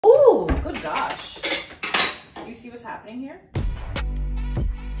Ooh, good gosh. Do you see what's happening here?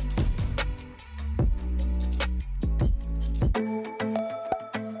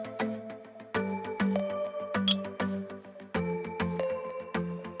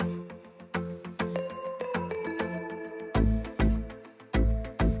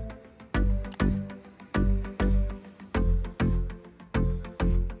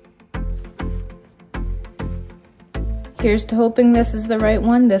 Here's to hoping this is the right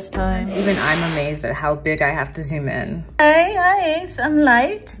one this time. Even I'm amazed at how big I have to zoom in. Hey, some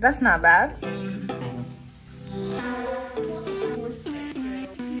light. That's not bad.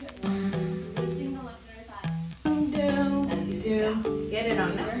 Get it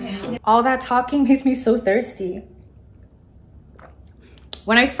on there. All that talking makes me so thirsty.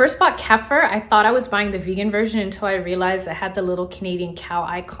 When I first bought kefir, I thought I was buying the vegan version until I realized it had the little Canadian cow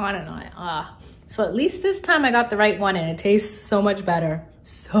icon on it. So at least this time I got the right one and it tastes so much better.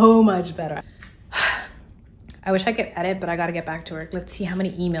 So much better. I wish I could edit, but I gotta get back to work. Let's see how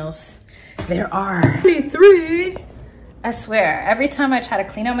many emails there are. 23. I swear, every time I try to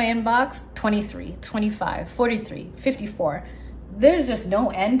clean out my inbox, 23, 25, 43, 54. There's just no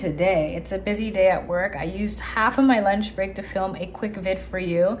end today. It's a busy day at work. I used half of my lunch break to film a quick vid for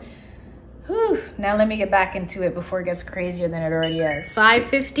you. Whew, now let me get back into it before it gets crazier than it already is.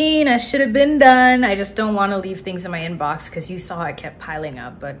 5:15, I should have been done. I just don't want to leave things in my inbox because you saw I kept piling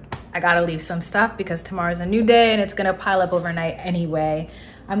up, but I gotta leave some stuff because tomorrow's a new day and it's gonna pile up overnight anyway.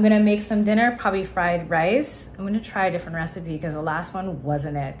 I'm gonna make some dinner, probably fried rice. I'm gonna try a different recipe because the last one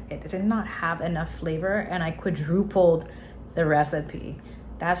wasn't it. It did not have enough flavor and I quadrupled the recipe.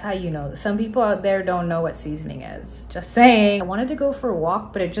 That's how you know. Some people out there don't know what seasoning is. Just saying. I wanted to go for a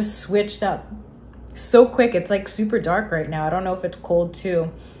walk, but it just switched up so quick. It's like super dark right now. I don't know if it's cold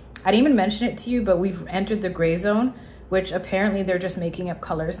too. I didn't even mention it to you, but we've entered the gray zone, which apparently they're just making up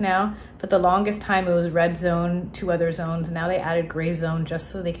colors now. For the longest time, it was red zone, 2 other zones. Now they added gray zone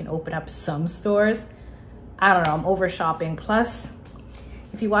just so they can open up some stores. I don't know, I'm over shopping. Plus,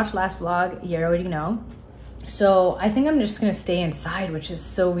 if you watched last vlog, you already know. So I think I'm just gonna stay inside, which is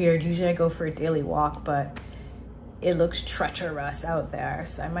so weird. Usually I go for a daily walk, but it looks treacherous out there.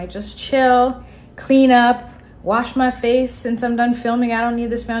 So I might just chill, clean up, wash my face. Since I'm done filming, I don't need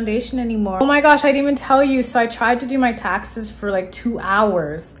this foundation anymore. Oh my gosh, I didn't even tell you. So I tried to do my taxes for like 2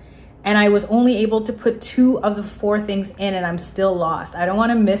 hours and I was only able to put 2 of the 4 things in and I'm still lost. I don't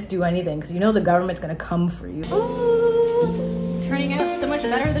wanna misdo anything because you know the government's gonna come for you. Ooh, turning out so much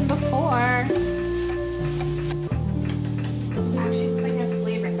better than before.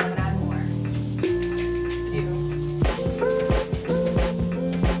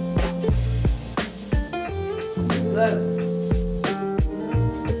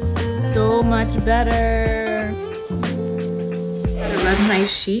 So much better. A red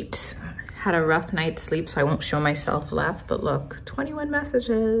nice sheet. Had a rough night's sleep, so I won't show myself left, but look, 21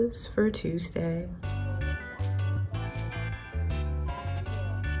 messages for Tuesday.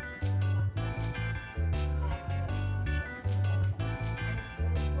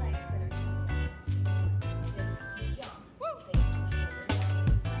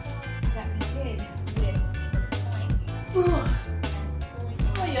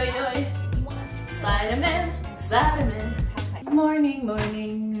 Spider-Man, Spider-Man. Morning,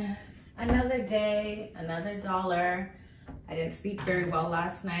 morning. Another day, another dollar. I didn't sleep very well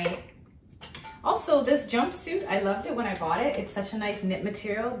last night. Also, this jumpsuit, I loved it when I bought it. It's such a nice knit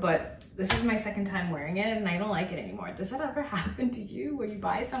material, but this is my second time wearing it and I don't like it anymore. Does that ever happen to you where you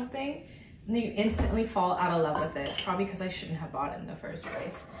buy something and then you instantly fall out of love with it? It's probably because I shouldn't have bought it in the first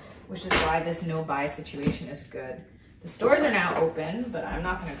place, which is why this no buy situation is good. The stores are now open, but I'm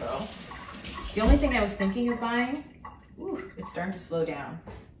not gonna go. The only thing I was thinking of buying, ooh, it's starting to slow down.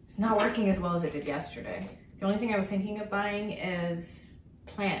 It's not working as well as it did yesterday. The only thing I was thinking of buying is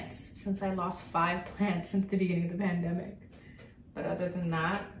plants, since I lost 5 plants since the beginning of the pandemic. But other than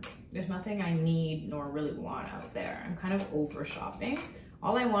that, there's nothing I need nor really want out there. I'm kind of over shopping.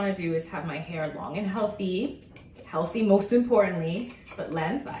 All I want to do is have my hair long and healthy most importantly, but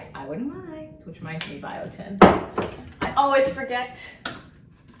length, I wouldn't mind, which reminds me biotin. I always forget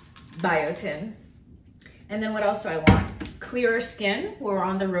biotin. And then what else do I want? Clearer skin. We're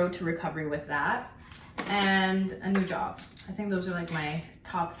on the road to recovery with that. And a new job. I think those are like my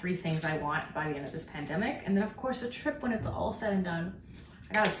top 3 things I want by the end of this pandemic. And then of course a trip when it's all said and done.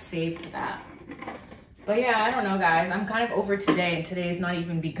 I gotta save for that. But yeah, I don't know guys. I'm kind of over today and today's not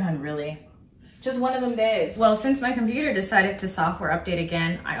even begun really. Just one of them days. Well, since my computer decided to software update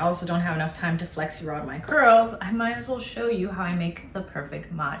again, I also don't have enough time to flex around my curls. I might as well show you how I make the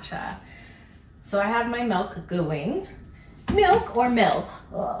perfect matcha. So I have my milk going milk or milk.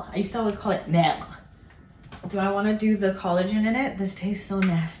 Ugh, I used to always call it milk. Do I want to do the collagen in it? This tastes so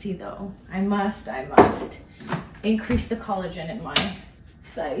nasty though. I must increase the collagen in my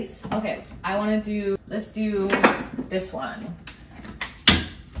face. Okay, let's do this one.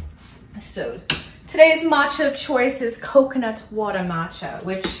 So today's matcha of choice is coconut water matcha,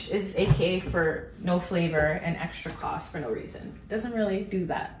 which is AKA for no flavor and extra cost for no reason. Doesn't really do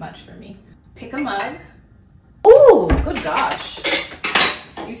that much for me. Pick a mug. Oh, good gosh.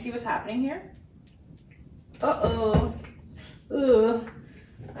 Do you see what's happening here? Uh-oh. Ugh.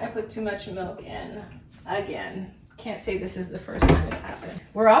 I put too much milk in again. Can't say this is the first time it's happened.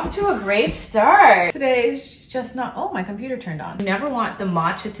 We're off to a great start. Today's just not, oh, my computer turned on. You never want the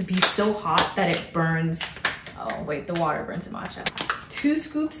matcha to be so hot that it burns. Oh wait, the water burns the matcha. 2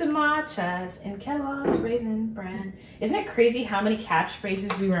 scoops of matchas in Kellogg's Raisin Bran. Isn't it crazy how many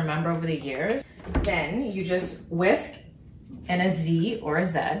catchphrases we remember over the years? Then you just whisk and a Z or a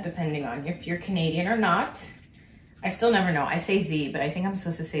Z, depending on if you're Canadian or not. I still never know. I say Z, but I think I'm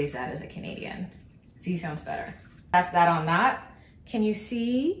supposed to say Z as a Canadian. Z sounds better. Pass that on that. Can you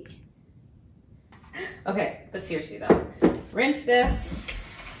see? Okay, but seriously though, rinse this.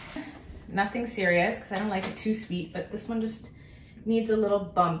 Nothing serious because I don't like it too sweet, but this one just needs a little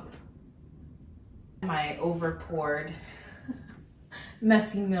bump. My over poured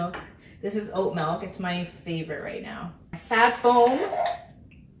messy milk. This is oat milk. It's my favorite right now. Sad foam.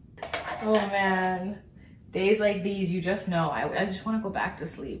 Oh man. Days like these, you just know. I just want to go back to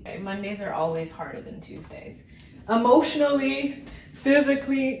sleep. Mondays are always harder than Tuesdays. Emotionally,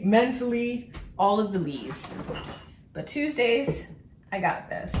 physically, mentally, all of the lees. But Tuesdays, I got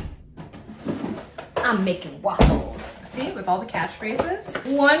this. I'm making waffles. See, with all the catchphrases.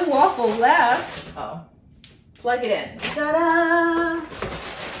 1 waffle left. Oh, plug it in. Ta-da!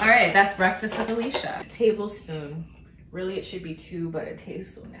 All right, that's breakfast with Alisha. Tablespoon. Really, it should be 2, but it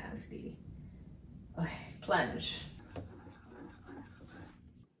tastes so nasty. Okay, plunge.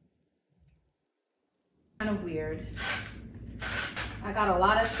 Kind of weird. I got a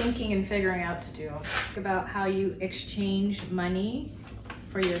lot of thinking and figuring out to do. Think about how you exchange money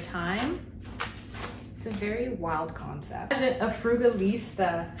for your time. It's a very wild concept. A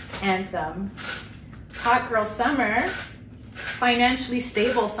frugalista anthem. Hot girl summer. Financially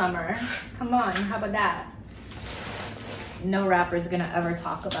stable summer. Come on, how about that? No rapper's gonna ever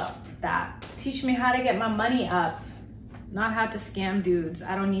talk about that. Teach me how to get my money up, not how to scam dudes.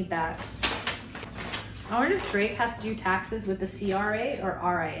 I don't need that. I wonder if Drake has to do taxes with the CRA or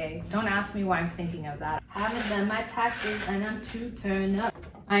RIA. Don't ask me why I'm thinking of that. I haven't done my taxes and I'm too turned up.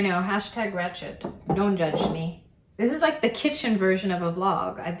 I know, hashtag wretched. Don't judge me. This is like the kitchen version of a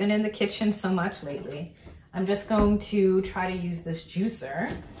vlog. I've been in the kitchen so much lately. I'm just going to try to use this juicer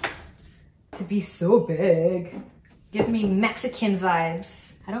to be so big. Gives me Mexican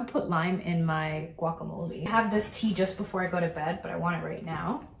vibes. I don't put lime in my guacamole. I have this tea just before I go to bed, but I want it right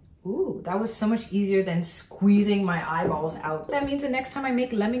now. Ooh, that was so much easier than squeezing my eyeballs out. That means the next time I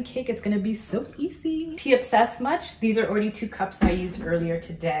make lemon cake, it's gonna be so easy. Tea obsessed much? These are already 2 cups I used earlier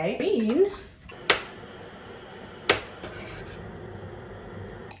today. Green.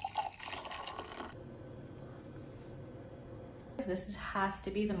 This has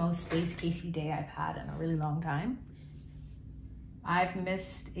to be the most Space Casey day I've had in a really long time. I've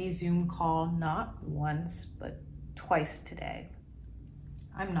missed a Zoom call not once, but twice today.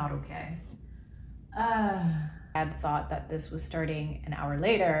 I'm not okay. I had thought that this was starting an hour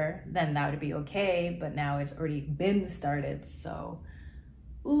later, then that would be okay, but now it's already been started, so.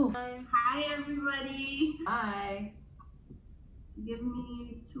 Ooh. Hi everybody. Hi. Give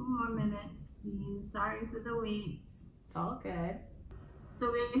me 2 more minutes, please. Sorry for the wait. It's all good.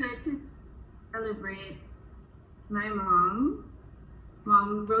 So we're here to celebrate my mom.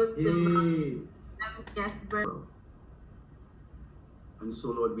 Mom wrote the 70th birthday. And so,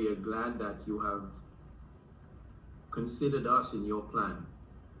 Lord, we are glad that you have considered us in your plan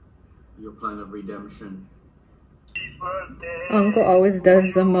of redemption. Uncle always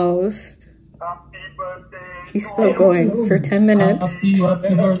does the most. He's still going for 10 minutes. Thank you,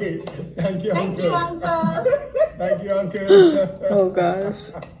 Uncle. Thank you, Uncle. Thank you, Uncle. Oh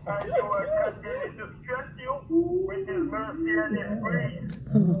gosh.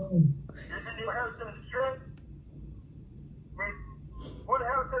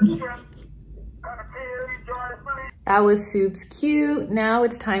 That was Soup's cute. Now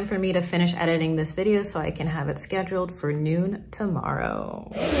it's time for me to finish editing this video so I can have it scheduled for noon tomorrow.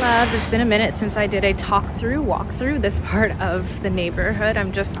 Hey loves, it's been a minute since I did a walk through this part of the neighborhood.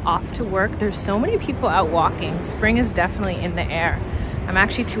 I'm just off to work. There's so many people out walking. Spring is definitely in the air. I'm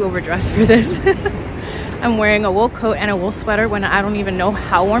actually too overdressed for this. I'm wearing a wool coat and a wool sweater when I don't even know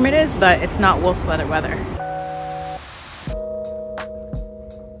how warm it is, but it's not wool sweater weather.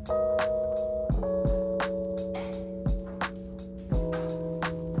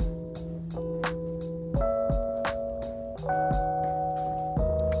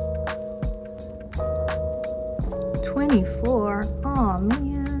 Oh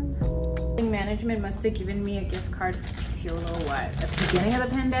man. Management must have given me a gift card for Pizzolo, what, at the beginning of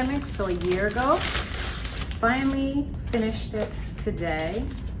the pandemic, so a year ago. Finally finished it today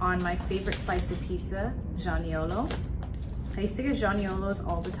on my favorite slice of pizza, Gianniolo. I used to get Gianniolos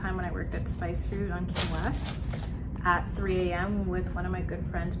all the time when I worked at Spice Food on Key West at 3 a.m. with one of my good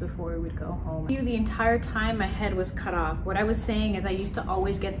friends before we would go home. The entire time my head was cut off. What I was saying is I used to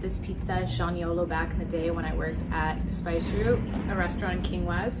always get this pizza at Gianniolo back in the day when I worked at Spice Food, a restaurant in King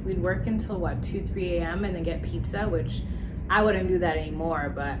West. We'd work until what, 2, 3 a.m. and then get pizza, which I wouldn't do that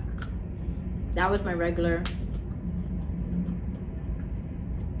anymore, but that was my regular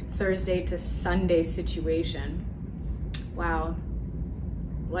Thursday to Sunday situation. Wow.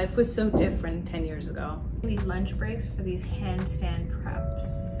 Life was so different 10 years ago. These lunch breaks for these handstand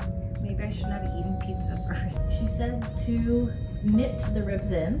preps. Maybe I shouldn't have eaten pizza first. She said to knit the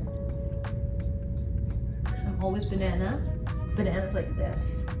ribs in. Because I'm always banana. Bananas like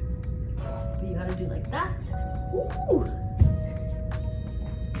this. But you gotta do like that. Ooh.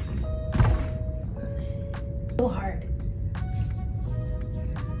 So hard.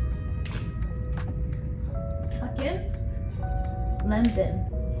 Suck in. Blend in.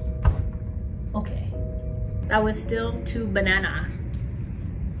 Okay. That was still too banana.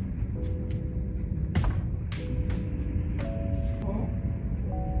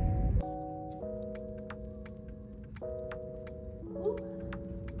 Oh.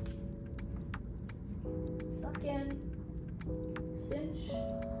 Suck in. Cinch.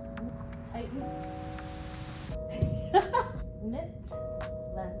 Tighten. Knit.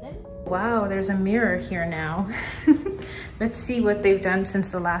 Blend in. Wow, there's a mirror here now. Let's see what they've done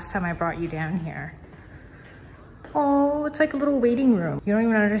since the last time I brought you down here. Oh, it's like a little waiting room. You don't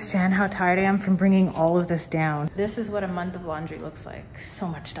even understand how tired I am from bringing all of this down. This is what a month of laundry looks like. So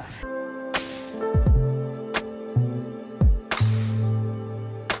much stuff.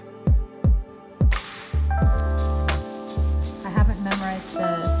 I haven't memorized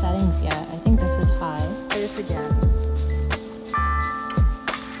the settings yet. I think this is high. Try this again.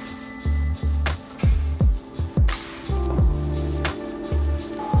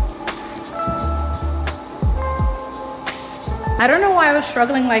 I don't know why I was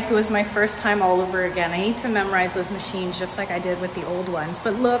struggling like it was my first time all over again. I need to memorize those machines just like I did with the old ones.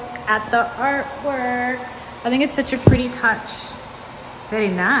 But look at the artwork. I think it's such a pretty touch. Very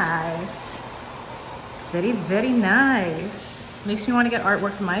nice. Very, very nice. Makes me want to get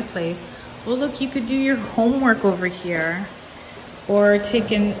artwork in my place. Well, look, you could do your homework over here. Or take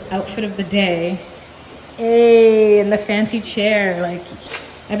an outfit of the day. Hey, in the fancy chair. Like,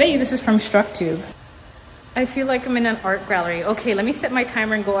 I bet you this is from StruckTube. I feel like I'm in an art gallery. Okay, let me set my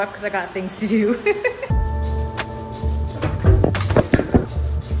timer and go up because I got things to do.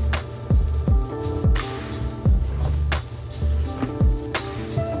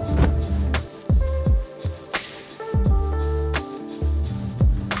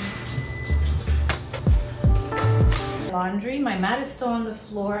 Laundry, my mat is still on the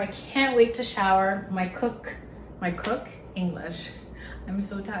floor. I can't wait to shower. My cook, English. I'm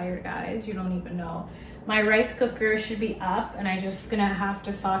so tired, guys, you don't even know. My rice cooker should be up and I'm just gonna have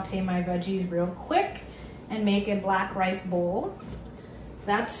to saute my veggies real quick and make a black rice bowl.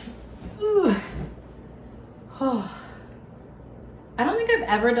 That's, oh. I don't think I've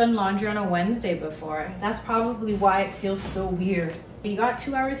ever done laundry on a Wednesday before. That's probably why it feels so weird. You got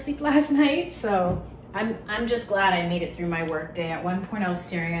 2 hours sleep last night, so I'm just glad I made it through my work day. At one point I was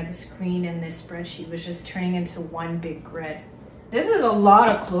staring at the screen and this spreadsheet was just turning into one big grid. This is a lot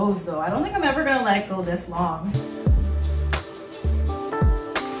of clothes though. I don't think I'm ever gonna let it go this long.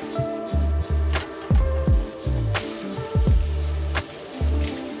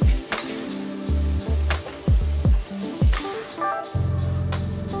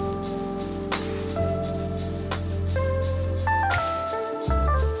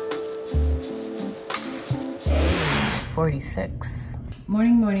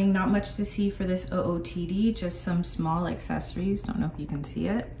 Morning, not much to see for this OOTD, just some small accessories. Don't know if you can see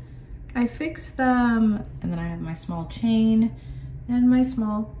it. I fixed them, and then I have my small chain and my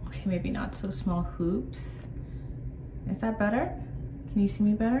small, okay, maybe not so small hoops. Is that better? Can you see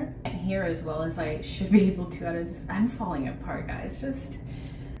me better? I can't hear as well as I should be able to out of this. I'm falling apart, guys. Just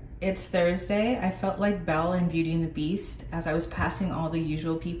It's Thursday. I felt like Belle in Beauty and the Beast as I was passing all the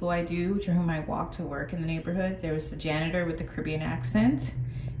usual people I do to whom I walk to work in the neighborhood. There was the janitor with the Caribbean accent.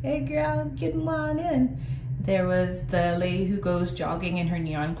 Hey girl, get on in. There was the lady who goes jogging in her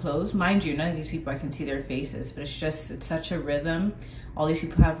neon clothes. Mind you, none of these people I can see their faces, but it's such a rhythm. All these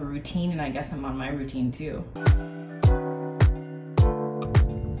people have a routine, and I guess I'm on my routine too.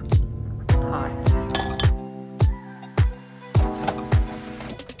 Hot.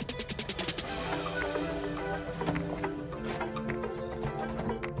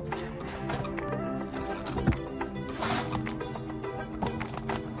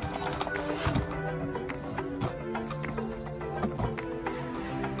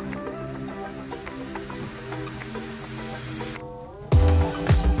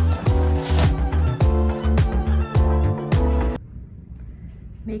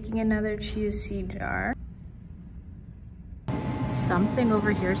 Making another chia seed jar. Something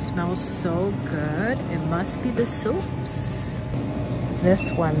over here smells so good. It must be the soaps. This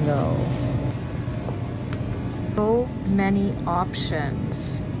one though. So many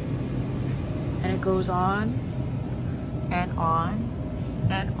options. And it goes on and on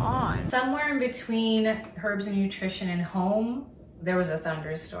and on. Somewhere in between herbs and nutrition and home, there was a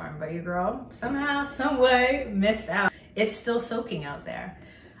thunderstorm, but your girl somehow, some way missed out. It's still soaking out there.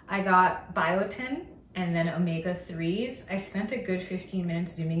 I got biotin and then omega-3s. I spent a good 15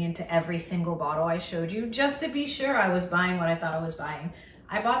 minutes zooming into every single bottle I showed you just to be sure I was buying what I thought I was buying.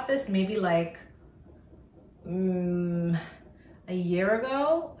 I bought this maybe like a year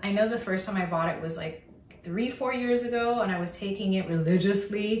ago. I know the first time I bought it was like 3-4 years ago and I was taking it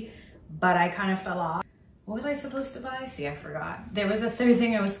religiously, but I kind of fell off. What was I supposed to buy? See, I forgot. There was a third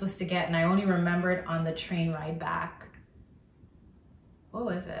thing I was supposed to get and I only remembered on the train ride back. What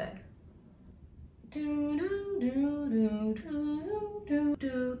was it?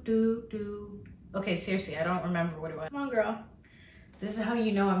 Okay, seriously, I don't remember what it was. Come on, girl. This is how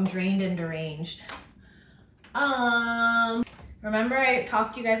you know I'm drained and deranged. Remember I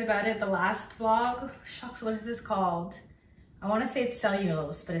talked to you guys about it the last vlog? Shucks, what is this called? I want to say it's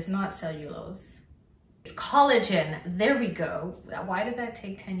cellulose, but it's not cellulose. It's collagen. There we go. Why did that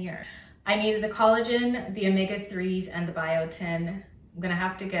take 10 years? I needed the collagen, the omega-3s, and the biotin. I'm gonna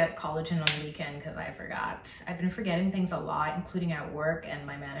have to get collagen on the weekend because I forgot. I've been forgetting things a lot, including at work, and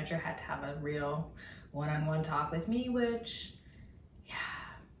my manager had to have a real one-on-one talk with me, which, yeah,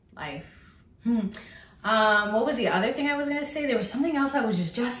 life. What was the other thing I was gonna say? There was something else I was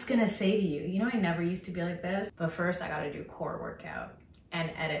just gonna say to you. You know, I never used to be like this, but first I gotta do core workout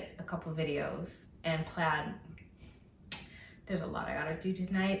and edit a couple videos and plan. There's a lot I gotta do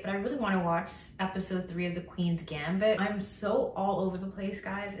tonight, but I really wanna watch episode 3 of the Queen's Gambit. I'm so all over the place,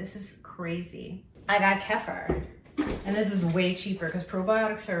 guys. This is crazy. I got kefir, and this is way cheaper because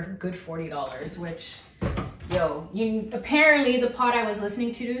probiotics are a good $40, which, yo, apparently the pod I was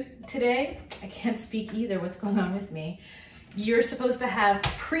listening to today, I can't speak either, what's going on with me? You're supposed to have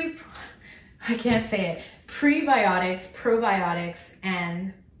I can't say it, prebiotics, probiotics,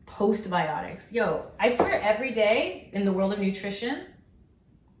 and postbiotics. Yo, I swear every day in the world of nutrition,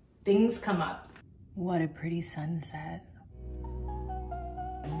 things come up. What a pretty sunset.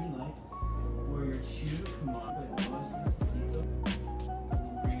 Warrior 2, come on,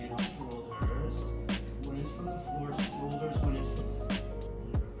 bring it on shoulders. One inch from the floor, shoulders, 1 inch from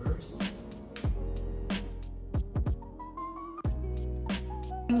the reverse.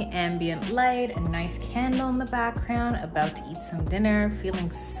 Ambient light, a nice candle in the background, about to eat some dinner,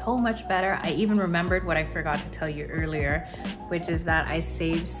 feeling so much better. I even remembered what I forgot to tell you earlier, which is that I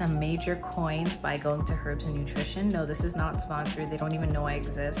saved some major coins by going to Herbs and Nutrition. No, this is not sponsored. They don't even know I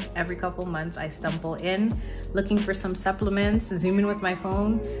exist. Every couple months I stumble in looking for some supplements, zoom in with my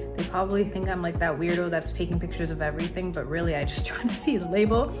phone. They probably think I'm like that weirdo that's taking pictures of everything, but really I just try to see the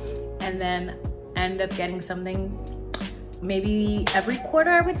label and then end up getting something maybe every quarter,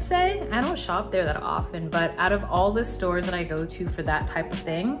 I would say. I don't shop there that often, but out of all the stores that I go to for that type of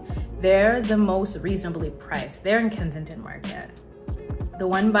thing, they're the most reasonably priced. They're in Kensington Market. The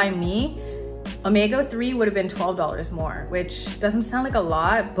one by me, omega-3 would have been $12 more, which doesn't sound like a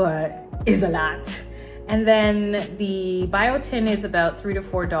lot, but is a lot. And then the biotin is about $3 to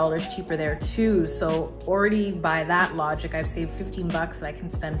 $4 cheaper there too. So already by that logic, I've saved 15 bucks that I can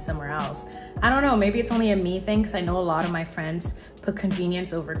spend somewhere else. I don't know, maybe it's only a me thing because I know a lot of my friends put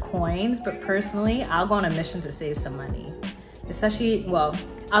convenience over coins, but personally, I'll go on a mission to save some money. Especially, well,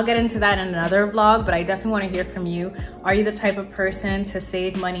 I'll get into that in another vlog, but I definitely want to hear from you. Are you the type of person to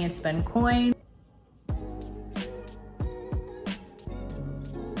save money and spend coins?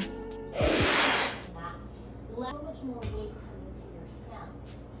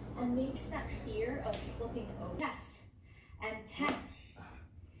 that fear of flipping over. Test. And 10.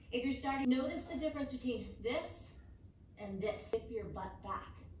 If you're starting, notice the difference between this and this. Flip your butt back.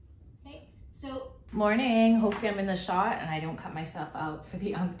 Okay? So, morning. Hopefully I'm in the shot and I don't cut myself out for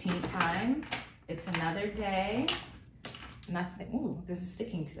the umpteenth time. It's another day. Nothing, ooh, there's a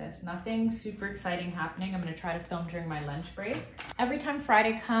sticking to this. Nothing super exciting happening. I'm gonna try to film during my lunch break. Every time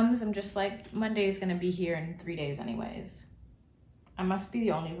Friday comes, I'm just like, Monday is gonna be here in 3 days anyways. I must be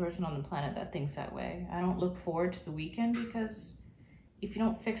the only person on the planet that thinks that way. I don't look forward to the weekend because if you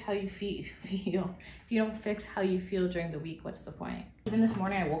don't fix how you feel, if you don't fix how you feel during the week, what's the point? Even this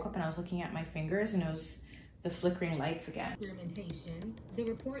morning I woke up and I was looking at my fingers and it was the flickering lights again. Experimentation. The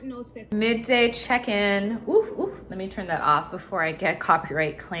report notes that midday check-in. Let me turn that off before I get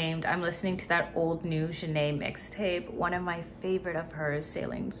copyright claimed. I'm listening to that old new Janae mixtape. One of my favorite of hers,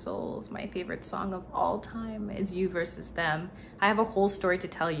 Sailing Souls. My favorite song of all time is You Versus Them. I have a whole story to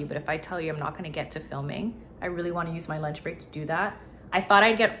tell you, but if I tell you, I'm not gonna get to filming. I really wanna use my lunch break to do that. I thought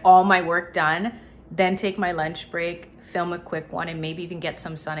I'd get all my work done, then take my lunch break, film a quick one, and maybe even get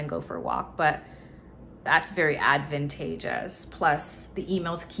some sun and go for a walk, but that's very advantageous. Plus, the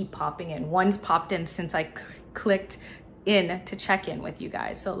emails keep popping in. One's popped in since I clicked in to check in with you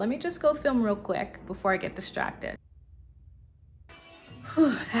guys. So let me just go film real quick before I get distracted.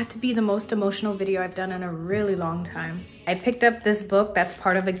 Whew, that had to be the most emotional video I've done in a really long time. I picked up this book that's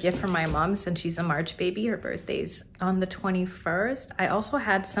part of a gift from my mom since she's a March baby. Her birthday's on the 21st. I also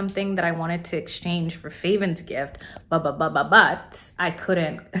had something that I wanted to exchange for Faven's gift, but I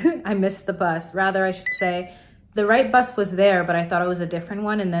couldn't. I missed the bus. Rather, I should say, the right bus was there, but I thought it was a different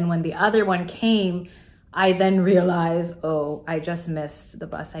one. And then when the other one came, I then realized, oh, I just missed the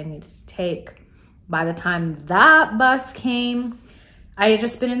bus I needed to take. By the time that bus came, I had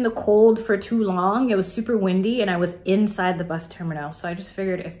just been in the cold for too long. It was super windy and I was inside the bus terminal. So I just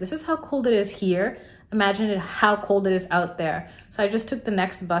figured if this is how cold it is here, imagine how cold it is out there. So I just took the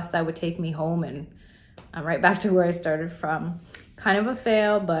next bus that would take me home and I'm right back to where I started from. Kind of a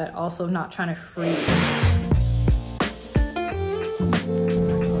fail, but also not trying to freeze.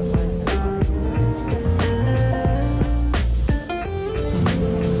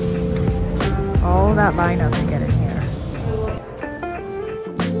 All that lineup to get in here.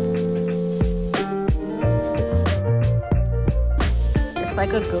 It's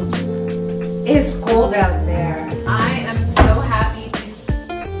like a goat. It's cold out there.